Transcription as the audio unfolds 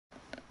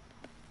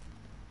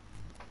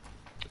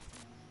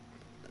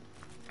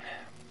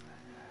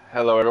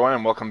Hello everyone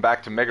and welcome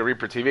back to Mega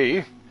Reaper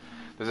TV.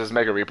 This is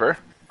Mega Reaper,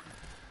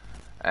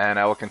 and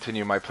I will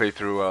continue my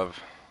playthrough of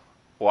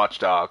Watch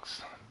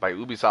Dogs by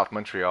Ubisoft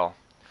Montreal.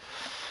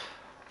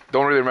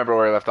 Don't really remember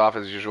where I left off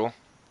as usual.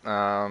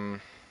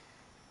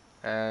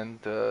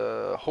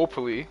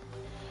 Hopefully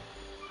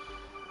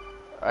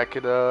I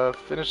could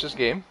finish this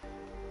game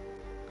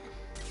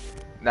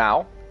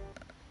now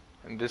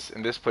in this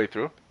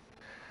playthrough.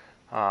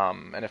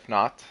 And if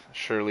not,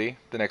 surely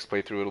the next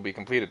playthrough it'll be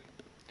completed.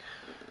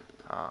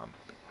 I'm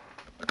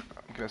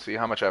gonna see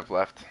how much I have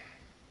left.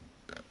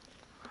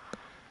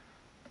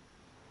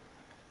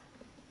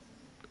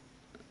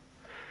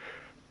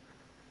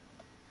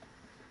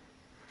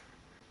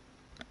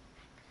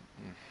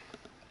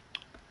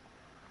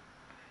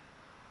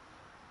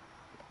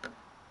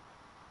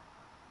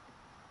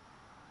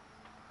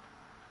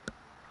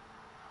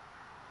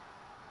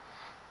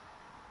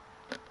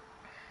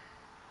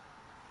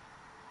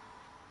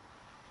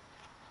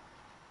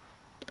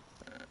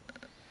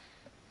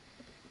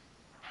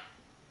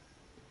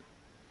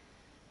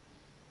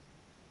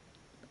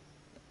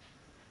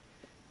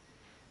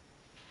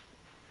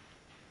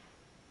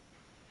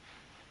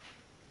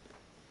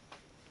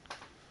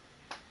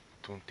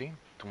 Tum-ting,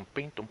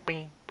 tum-ping,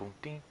 tum-ping,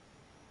 tum-ting,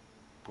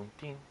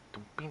 tum-ting,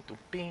 tum-ping,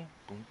 tum-ping,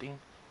 tum-ting.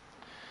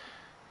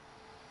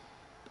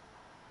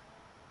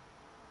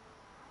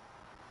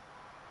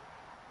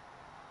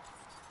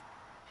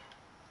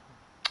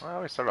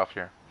 Well, we start off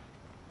here.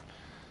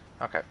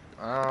 Okay.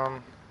 I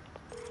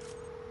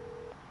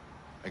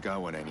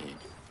got what I need.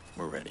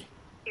 We're ready.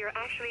 You're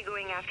actually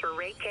going after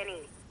Ray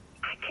Kenny.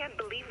 I can't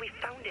believe we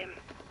found him.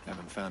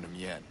 Haven't found him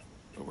yet,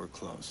 but we're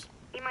close.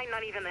 He might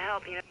not even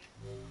help, you know.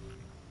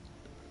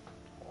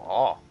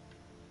 Oh.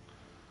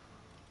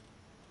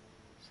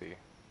 Let's see.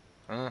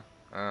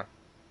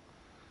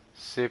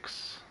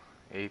 6,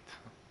 8,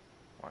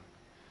 1.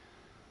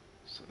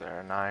 So there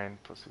are 9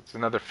 plus it's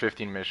another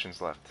 15 missions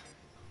left.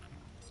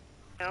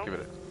 No. Give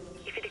it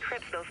If he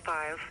decrypts those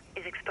files,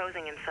 he's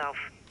exposing himself.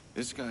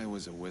 This guy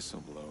was a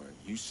whistleblower.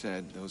 You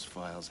said those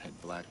files had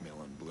blackmail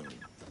on Bloom.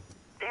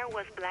 There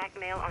was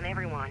blackmail on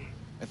everyone.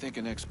 I think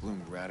an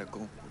ex-Bloom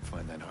radical would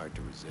find that hard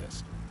to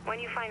resist. When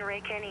you find Ray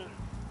Kenny,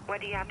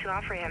 what do you have to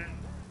offer him?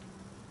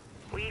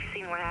 We've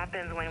seen what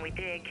happens when we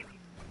dig.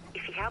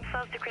 If he helps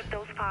us decrypt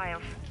those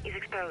files, he's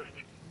exposed.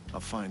 I'll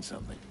find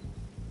something.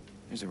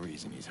 There's a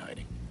reason he's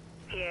hiding.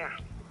 Here.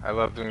 I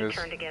love doing He this.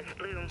 turned against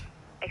Bloom,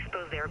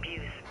 exposed their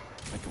abuse.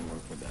 I can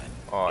work with that.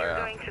 Oh You're yeah.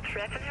 going to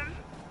threaten him?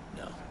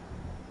 No.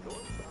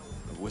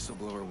 A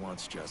whistleblower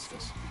wants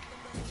justice.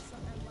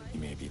 He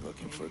may be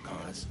looking for a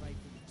cause.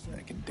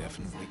 I can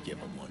definitely give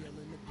him one.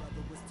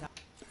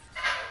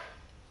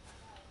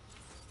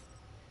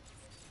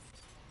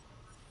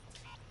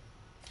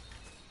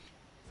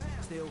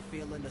 Still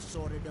feeling the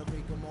sort of the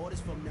rigor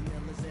mortis from the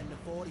millers in the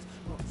 40s.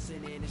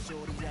 Sitting in the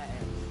shorties at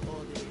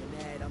other than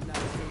that, I'm not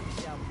afraid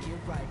to shout, get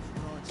right,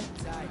 lunch and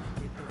tight,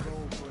 hit the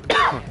road for the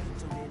man.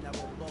 So then I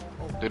roll up,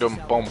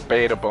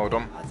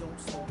 I don't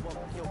slow up,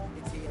 yo,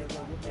 it's here to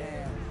roll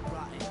down.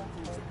 Rotten,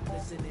 cruising,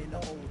 listening to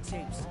old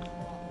tapes.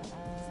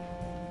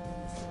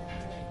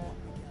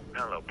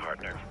 Hello,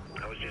 partner.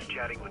 I was just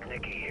chatting with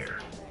Nikki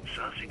here.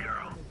 Saucy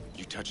girl.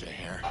 You touch a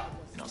hair,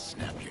 and I'll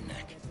snap your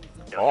neck.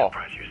 Don't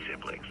surprise your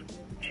siblings.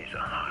 She's a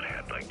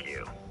hothead like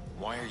you.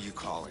 Why are you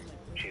calling?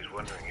 She's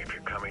wondering if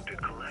you're coming to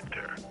collect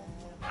her.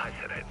 I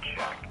said I'd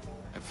check.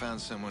 I found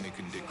someone who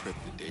can decrypt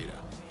the data.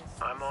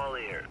 I'm all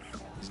ears.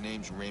 His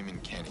name's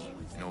Raymond Kenny,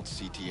 an old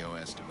CTO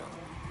estimate.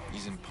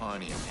 He's in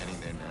Pawnee. I'm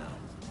heading there now.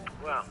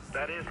 Well,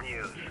 that is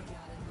news.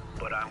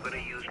 But I'm gonna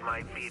use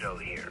my veto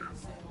here.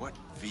 What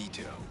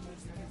veto?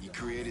 He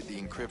created the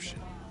encryption.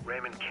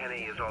 Raymond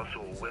Kenny is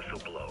also a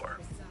whistleblower.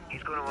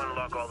 He's gonna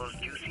unlock all those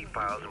juicy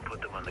files and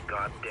put them on the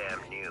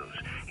goddamn news.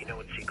 You know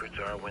what secrets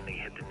are when they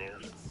hit the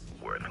news?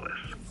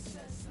 Worthless.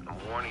 I'm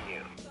warning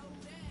you.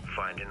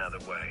 Find another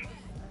way.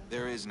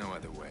 There is no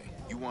other way.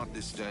 You want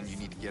this done, you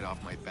need to get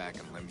off my back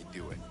and let me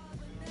do it.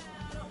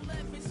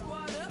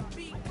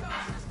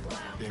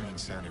 Damien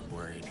sounded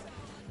worried.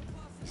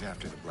 He's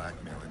after the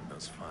blackmail in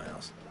those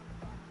files.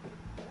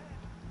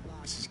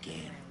 What's his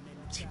game?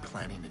 What's he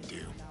planning to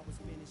do?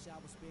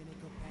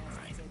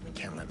 Alright,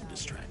 can't let him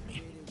distract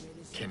me.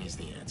 Kenny's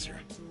the answer.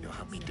 He'll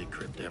help me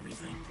decrypt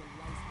everything.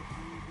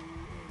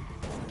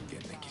 I'll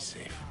get Nikki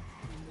safe.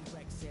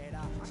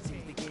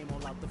 Take the game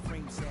all out the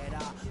frame, said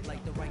I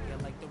like the rank,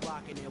 like the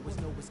rock, and there was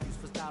no excuse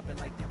for stopping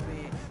like the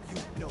band.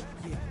 You know,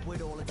 yeah,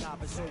 with all the top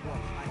and so what?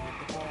 I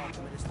hit the ball,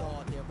 coming to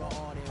start, there are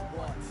all there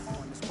what?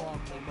 On the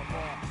spark, play my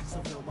ball,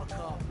 so fill my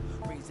cup,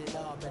 raise it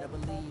up, better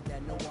believe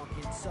that no one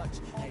can touch.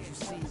 As you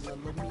see,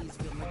 little me's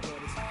feeling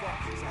good as fuck.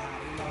 So how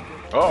they love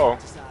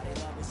it, just how they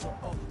love it,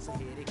 so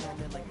here they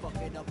coming like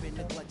fucking up in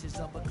the clutches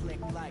of a click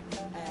like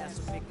ass,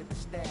 so pick up the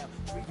stab,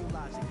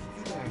 realize it.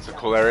 You know It's a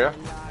cool area.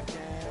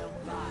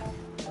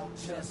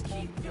 Just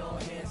keep your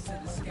hands to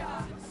the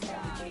sky.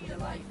 The key to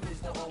life is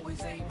to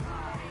always aim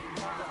high.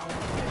 The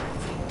only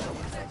guarantee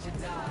is that you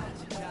die.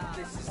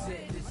 This is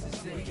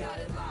it, we got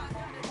it locked.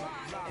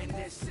 And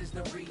this is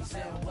the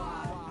reason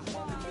why.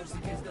 The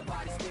music is the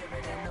body spirit.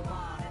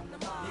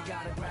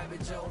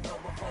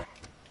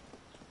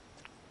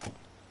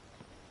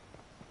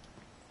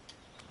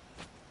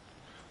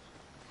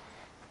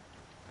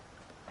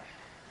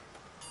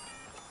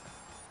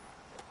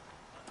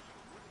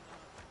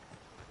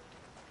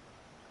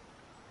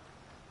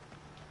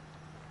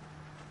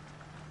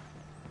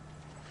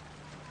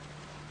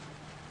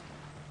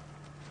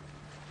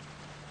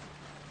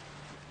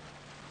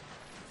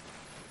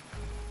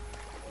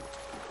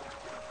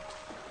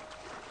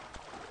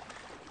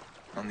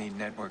 I'll need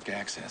network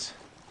access.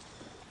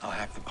 I'll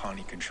hack the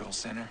Pawnee Control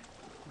Center,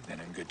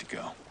 then I'm good to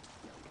go.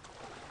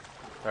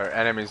 There are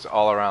enemies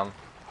all around.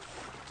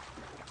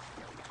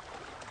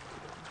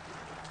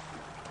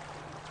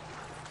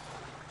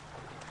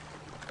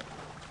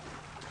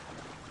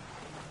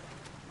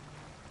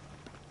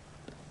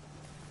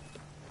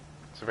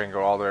 So we can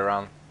go all the way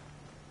around.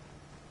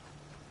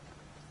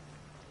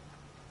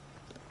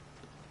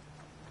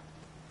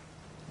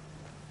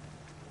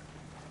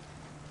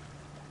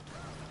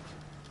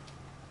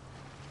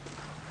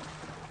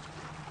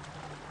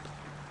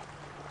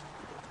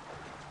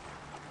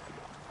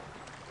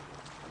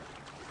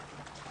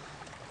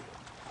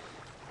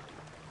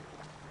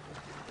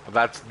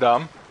 Well, that's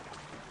dumb.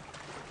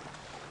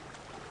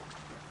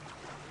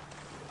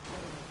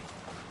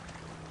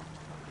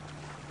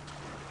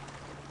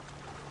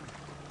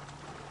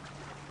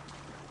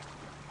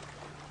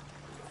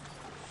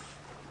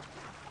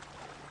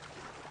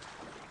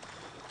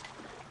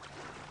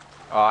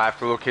 Oh, I have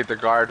to locate the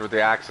guard with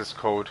the access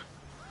code.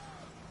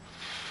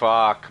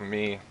 Fuck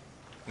me.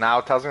 Now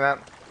it tells me that?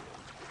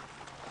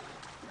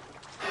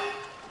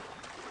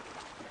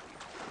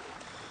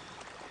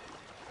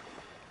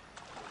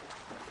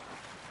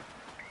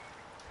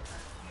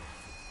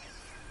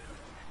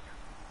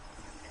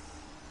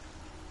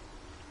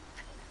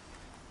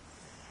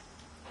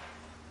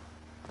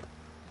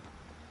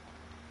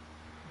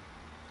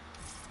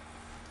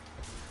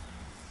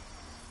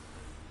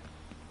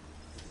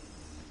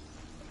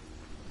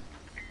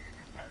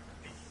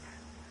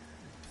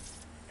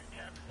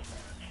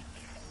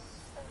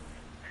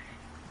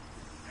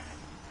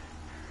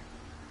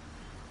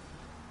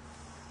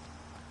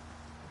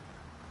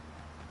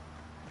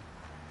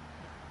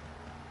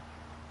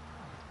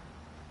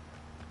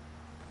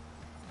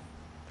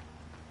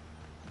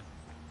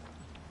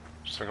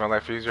 Just make my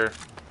life easier.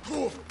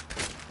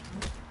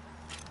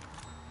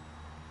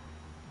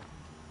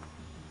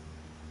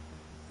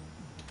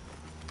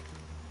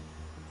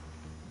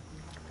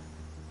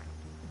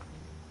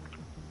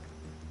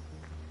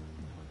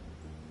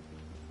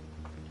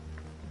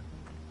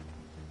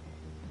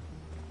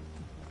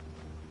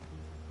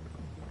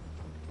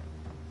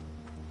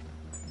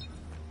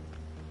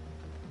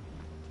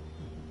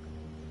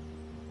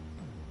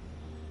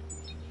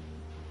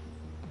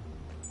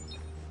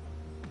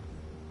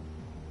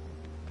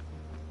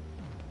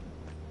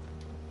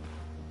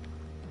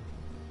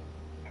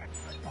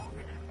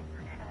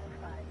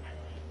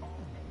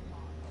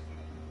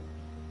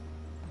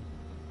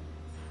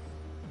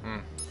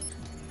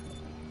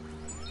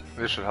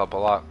 This should help a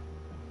lot.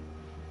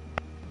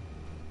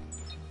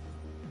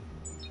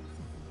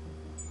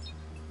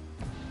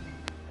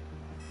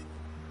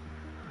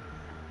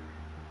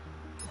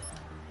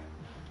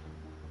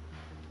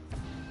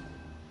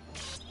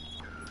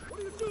 What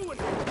are you doing?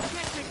 Get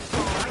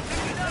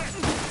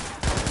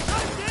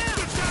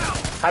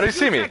How do you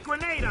see me?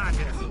 grenade on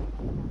here.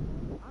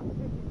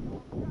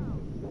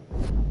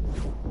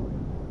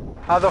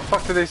 How the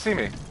fuck did they see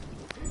me?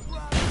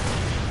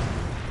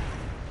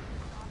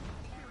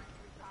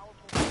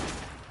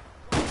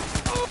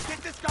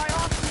 Get this guy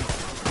off me.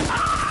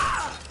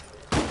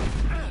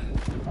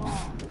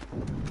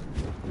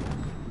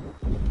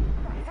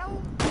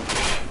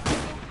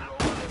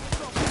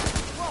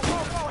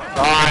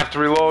 Oh, I have to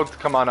reload.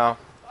 Come on now.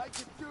 I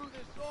can do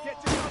this.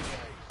 Get to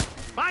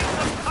find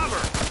some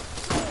cover.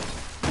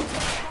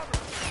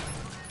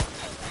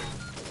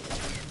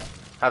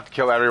 Have to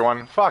kill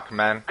everyone. Fuck,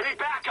 man. I need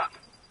backup.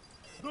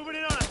 Moving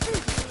it on.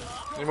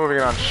 You're moving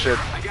it on shit.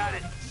 I got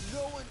it.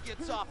 No one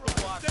gets off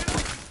the watch.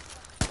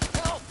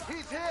 Help!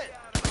 He's hit.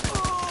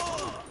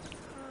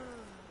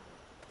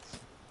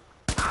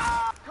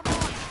 Come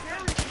on,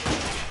 Gary.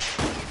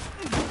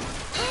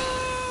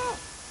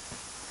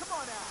 Come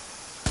on out.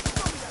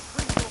 Show me that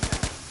pretty little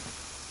man.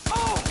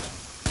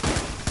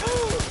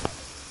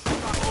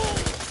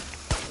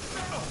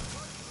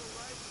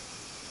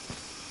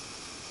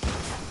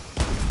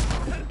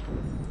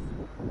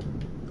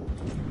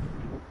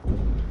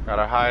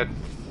 Gotta hide.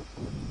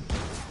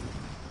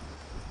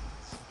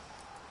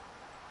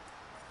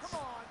 Come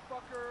on,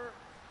 fucker.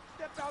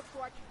 Step out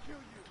so I can kill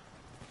you.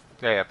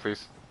 Yeah, yeah,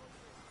 please.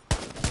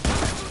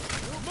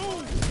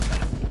 Move!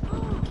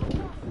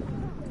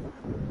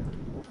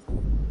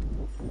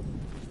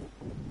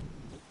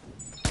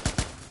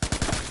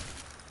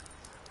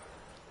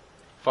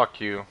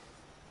 Fuck you.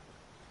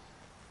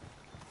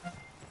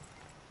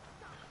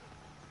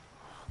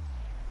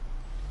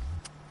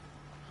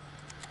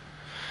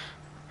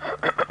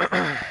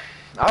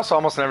 I also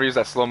almost never use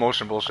that slow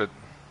motion bullshit.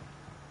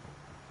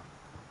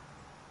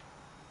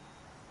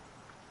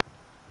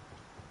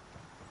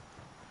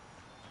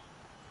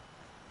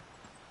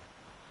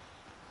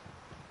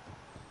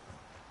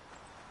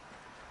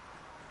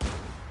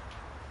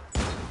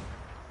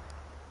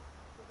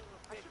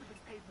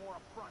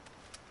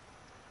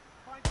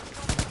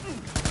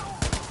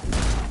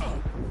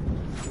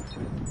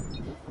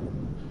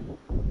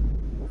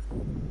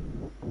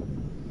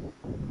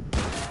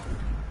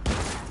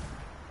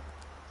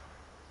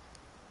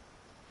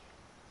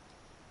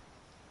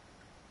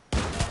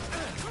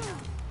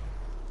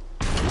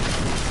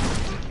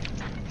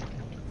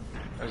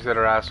 There's the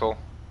other asshole.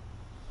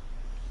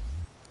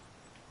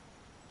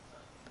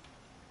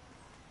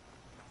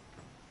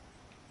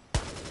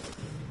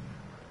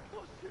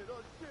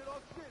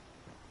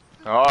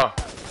 Oh,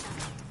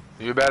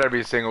 you better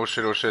be saying oh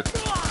shit, oh shit.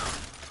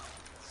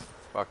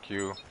 Fuck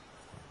you.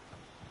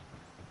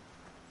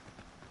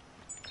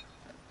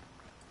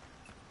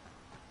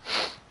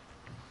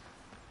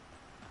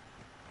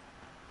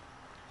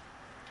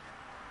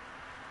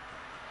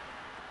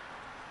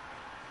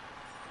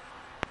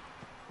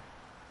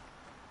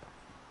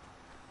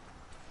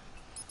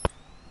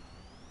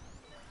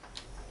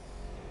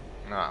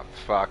 Ah,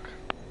 fuck.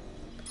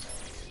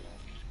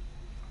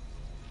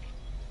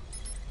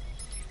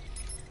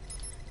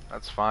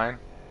 That's fine.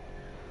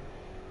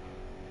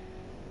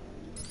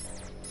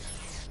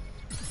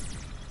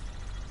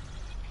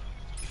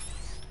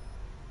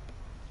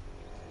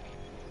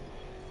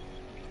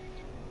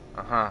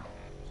 Uh-huh.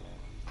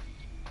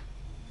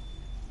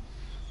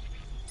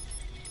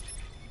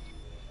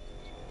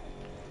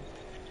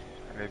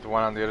 I need the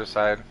one on the other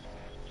side.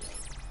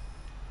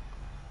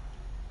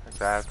 Like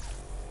that.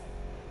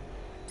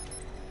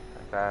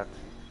 Like that.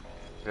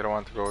 They don't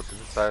want to go to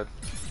the side.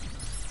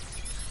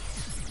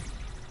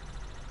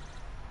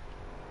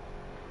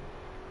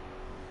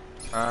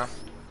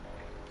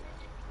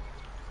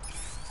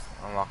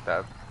 Unlock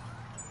that.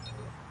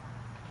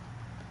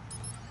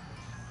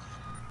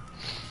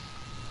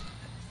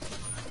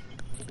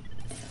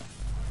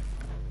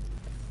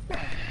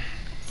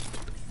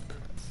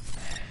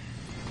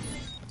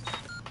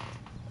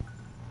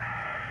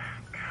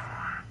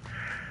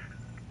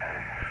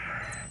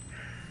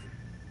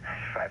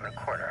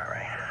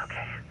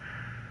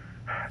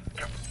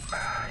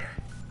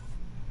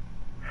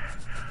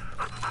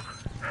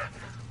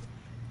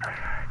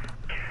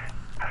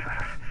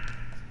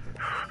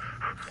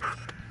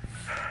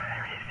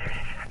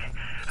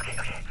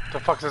 What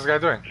the fuck is this guy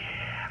doing?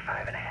 Yeah,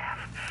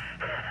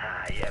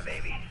 5.5. Yeah,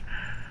 baby.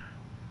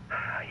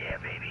 Yeah,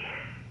 baby.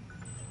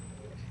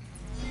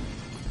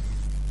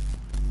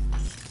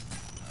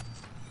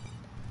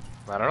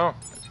 I don't know.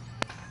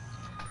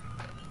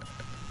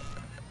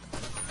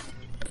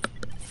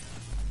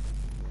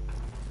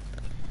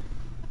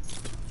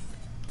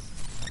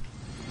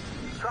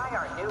 Try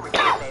our new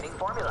rejuvenating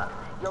formula.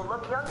 You'll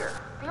look younger,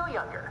 feel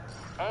younger,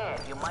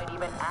 and you might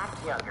even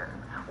act younger.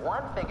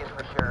 One thing is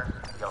for sure,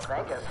 you'll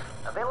thank us.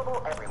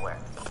 Available everywhere.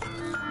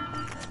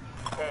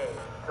 Hey,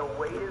 the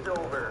wait is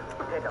over.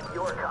 Pick up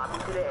your copy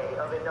today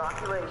of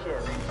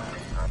Inoculation.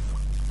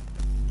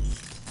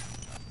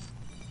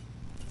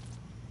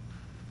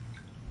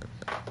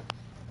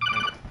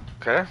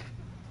 Okay.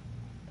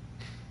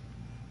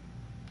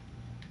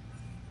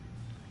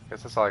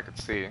 Guess that's all I could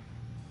see.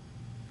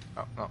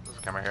 Oh, no, there's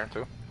a camera here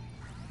too.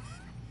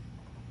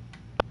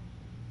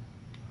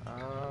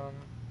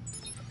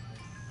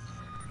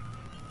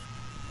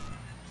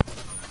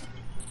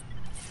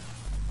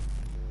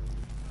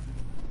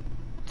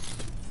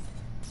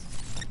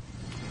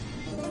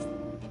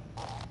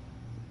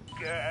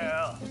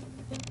 Girl,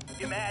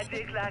 your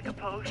magic's like a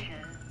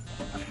potion.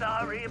 I'm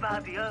sorry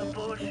about the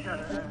abortion.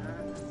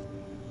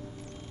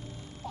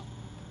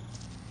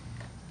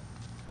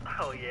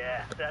 Oh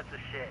yeah, that's the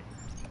shit.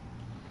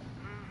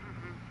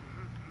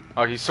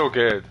 Oh, he's so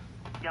good.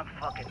 Young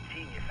fucking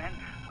genius, man.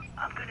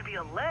 I'm gonna be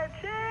a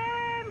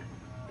legend.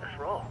 Let's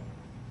roll.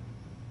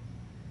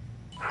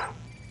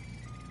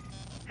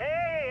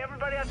 Hey,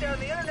 everybody out there on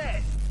the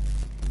internet.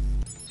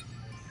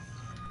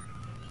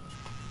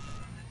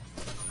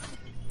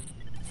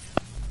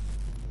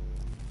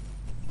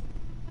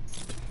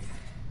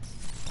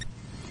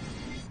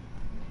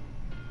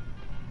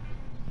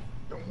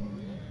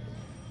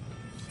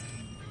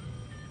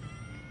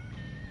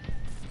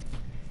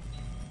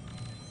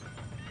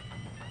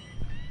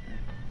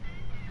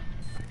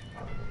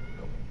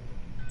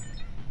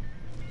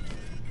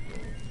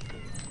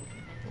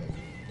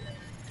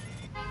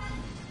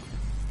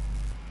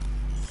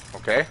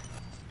 Okay.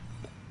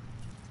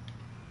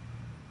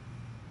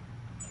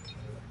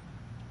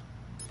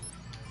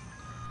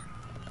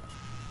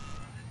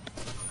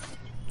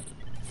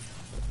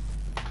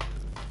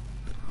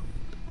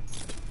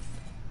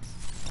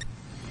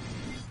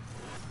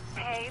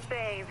 Hey,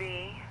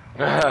 baby.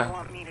 What do you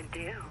want me to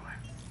do?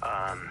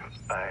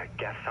 I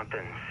guess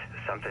something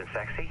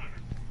sexy?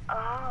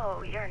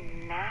 Oh, you're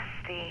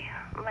nasty.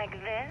 Like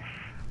this?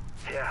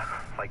 Yeah,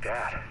 like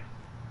that.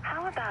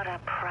 How about a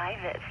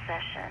private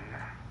session?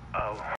 Oh.